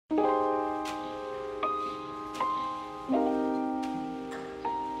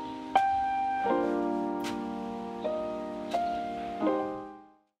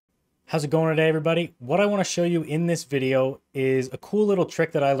How's it going today, everybody? What I want to show you in this video is a cool little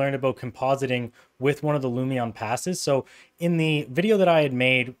trick that I learned about compositing with one of the Lumion passes. So in the video that I had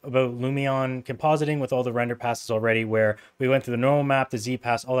made about Lumion compositing with all the render passes already, where we went through the normal map, the Z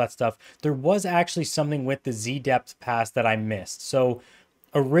pass, all that stuff, there was actually something with the Z depth pass that I missed. So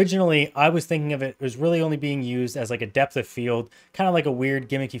originally, I was thinking of it was really only being used as like a depth of field, kind of like a weird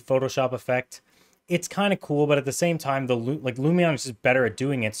gimmicky Photoshop effect. It's kind of cool, but at the same time, Lumion is just better at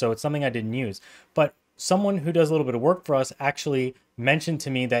doing it, so it's something I didn't use. But someone who does a little bit of work for us actually mentioned to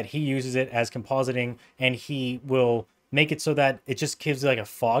me that he uses it as compositing, and he will make it so that it just gives like a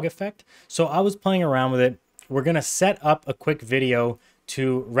fog effect. So I was playing around with it. We're gonna set up a quick video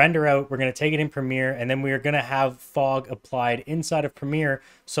to render out. We're going to take it in Premiere, and then we are going to have fog applied inside of Premiere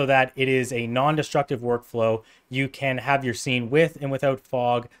so that it is a non-destructive workflow. You can have your scene with and without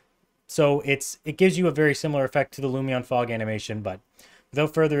fog. So it gives you a very similar effect to the Lumion fog animation. But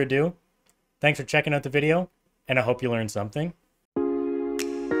without further ado, thanks for checking out the video, and I hope you learned something.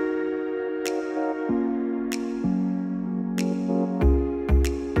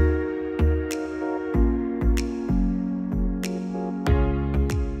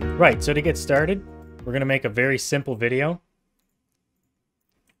 Right, so to get started, we're going to make a very simple video.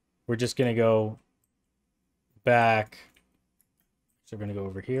 We're just going to go back. So we're going to go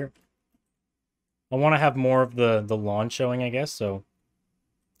over here. I want to have more of the lawn showing, I guess. So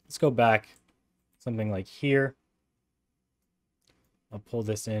let's go back something like here. I'll pull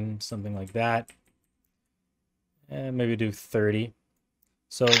this in something like that. And maybe do 30.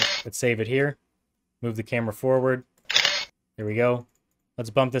 So let's save it here. Move the camera forward. There we go. Let's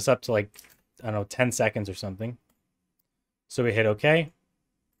bump this up to like, I don't know, 10 seconds or something. So we hit OK.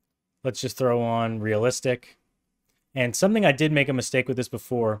 Let's just throw on realistic. And something I did make a mistake with this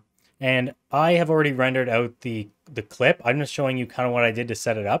before, and I have already rendered out the clip. I'm just showing you kind of what I did to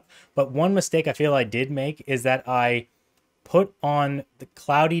set it up. But one mistake I feel I did make is that I put on the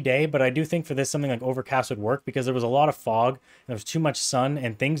cloudy day, but I do think for this something like overcast would work because there was a lot of fog, and there was too much sun,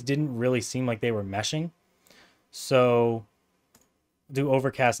 and things didn't really seem like they were meshing. So do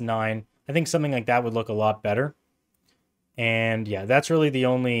overcast 9. I think something like that would look a lot better. And yeah, that's really the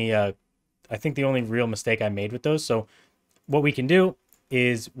only, I think the only real mistake I made with those. So what we can do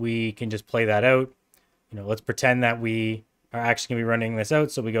is we can just play that out. You know, let's pretend that we are actually gonna be running this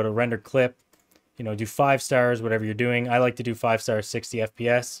out. So we go to render clip, you know, do 5 stars, whatever you're doing. I like to do 5 stars, 60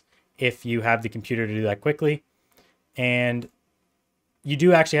 FPS if you have the computer to do that quickly. And you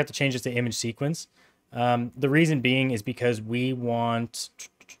do actually have to change this to image sequence. The reason being is because we want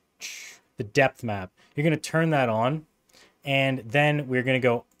the depth map. You're going to turn that on, and then we're going to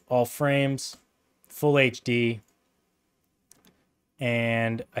go all frames, full HD,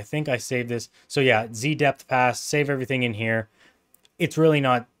 and I think I saved this. So yeah, Z depth pass, save everything in here. It's really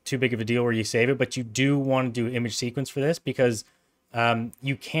not too big of a deal where you save it, but you do want to do image sequence for this because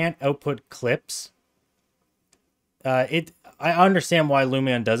you can't output clips. I understand why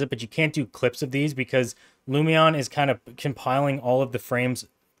Lumion does it, but you can't do clips of these because Lumion is kind of compiling all of the frames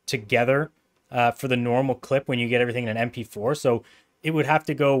together for the normal clip when you get everything in an MP4. So it would have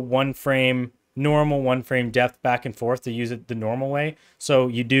to go 1 frame normal, 1 frame depth back and forth to use it the normal way. So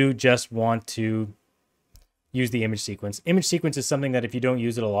you do just want to use the image sequence. Image sequence is something that if you don't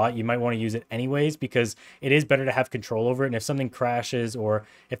use it a lot, you might want to use it anyways because it is better to have control over it. And if something crashes or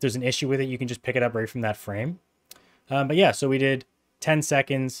if there's an issue with it, you can just pick it up right from that frame. But yeah, so we did 10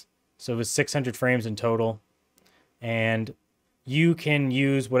 seconds. So it was 600 frames in total. And you can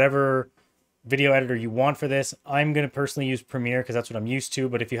use whatever video editor you want for this. I'm going to personally use Premiere because that's what I'm used to.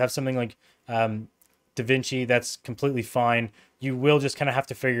 But if you have something like DaVinci, that's completely fine. You will just kind of have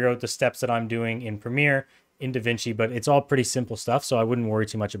to figure out the steps that I'm doing in Premiere in DaVinci. But it's all pretty simple stuff, so I wouldn't worry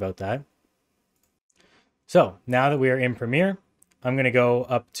too much about that. So now that we are in Premiere, I'm going to go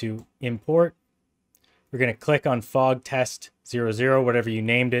up to Import. We're going to click on Fog Test 00, whatever you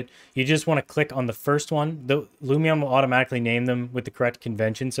named it. You just want to click on the first one. The Lumion will automatically name them with the correct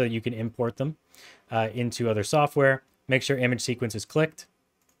convention so that you can import them into other software. Make sure image sequence is clicked.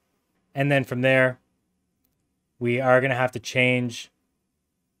 And then from there, we are going to have to change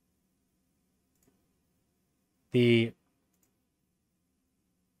the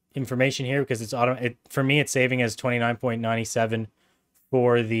information here because it's for me, it's saving as 29.97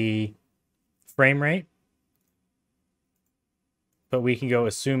 for the frame rate. But we can go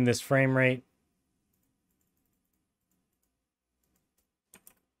assume this frame rate.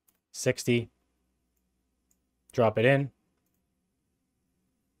 60. Drop it in.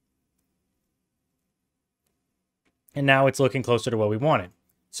 And now it's looking closer to what we wanted.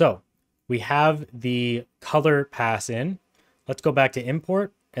 So we have the color pass in. Let's go back to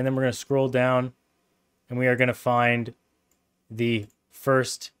import. and then we're going to scroll down, and we are going to find the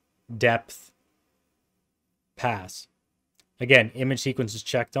first depth pass. Again, image sequence is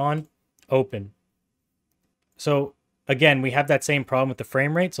checked on, open. So again, we have that same problem with the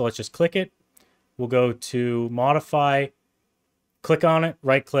frame rate. So let's just click it. We'll go to modify, click on it,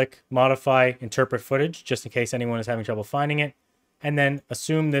 right click, modify, interpret footage, just in case anyone is having trouble finding it. And then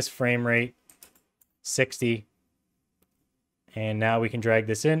assume this frame rate 60. And now we can drag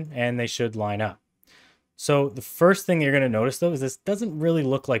this in and they should line up. So the first thing you're going to notice though is this doesn't really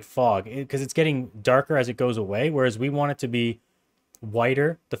look like fog because it's getting darker as it goes away, whereas we want it to be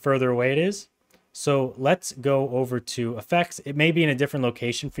whiter the further away it is. So let's go over to effects. It may be in a different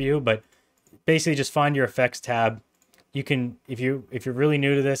location for you, but basically just find your effects tab. You can, if you're really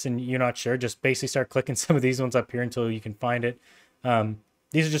new to this and you're not sure, just basically start clicking some of these ones up here until you can find it.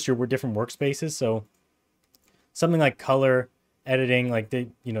 These are just your different workspaces. So something like color editing, like they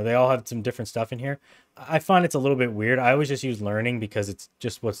all have some different stuff in here. I find it's a little bit weird. I always just use learning because it's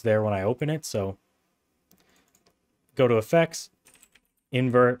just what's there when I open it. So go to effects,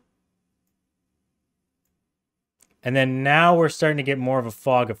 invert. And then now we're starting to get more of a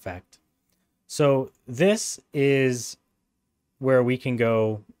fog effect. So this is where we can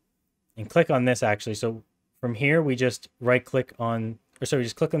go and click on this actually. So from here, we just right click on, or sorry,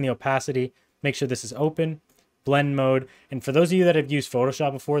 just click on the opacity, make sure this is open, blend mode. And for those of you that have used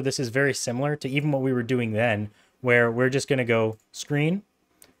Photoshop before, this is very similar to even what we were doing then, where we're just going to go screen.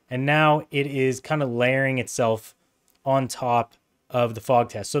 And now it is kind of layering itself on top of the fog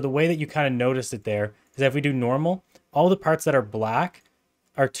test. So the way that you kind of notice it there is that if we do normal, all the parts that are black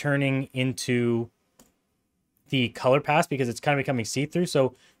are turning into the color pass because it's kind of becoming see-through.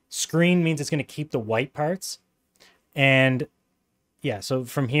 So screen means it's going to keep the white parts. And yeah, so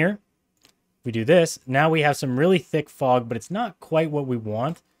from here, we do this. Now we have some really thick fog, but it's not quite what we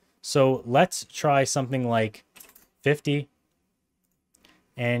want. So let's try something like 50.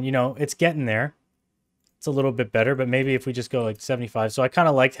 And, it's getting there. It's a little bit better, but maybe if we just go like 75. So I kind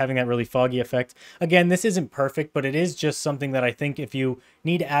of liked having that really foggy effect. Again, this isn't perfect, but it is just something that I think if you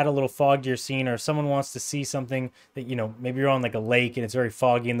need to add a little fog to your scene, or if someone wants to see something that, maybe you're on like a lake and it's very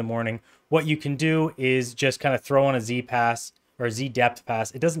foggy in the morning, what you can do is just kind of throw on a Z pass or a Z depth pass.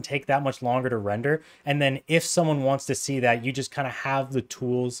 It doesn't take that much longer to render. And then if someone wants to see that, you just kind of have the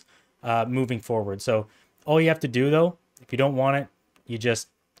tools moving forward. So all you have to do though, if you don't want it, you just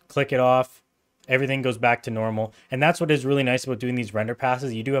click it off. Everything goes back to normal. And that's what is really nice about doing these render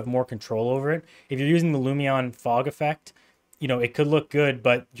passes. You do have more control over it. If you're using the Lumion fog effect, it could look good,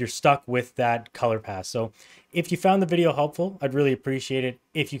 but you're stuck with that color pass. So if you found the video helpful, I'd really appreciate it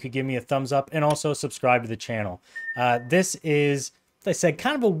if you could give me a thumbs up and also subscribe to the channel. This is, as I said,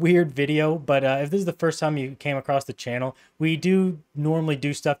 kind of a weird video, but if this is the first time you came across the channel, we do normally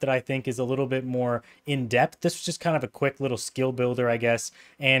do stuff that I think is a little bit more in-depth. This was just kind of a quick little skill builder, I guess,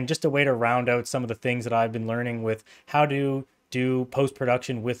 and just a way to round out some of the things that I've been learning with how to do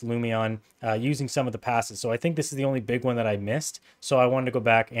post-production with Lumion using some of the passes. So I think this is the only big one that I missed, so I wanted to go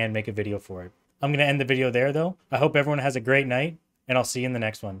back and make a video for it. I'm going to end the video there, though. I hope everyone has a great night, and I'll see you in the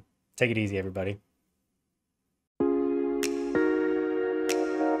next one. Take it easy, everybody.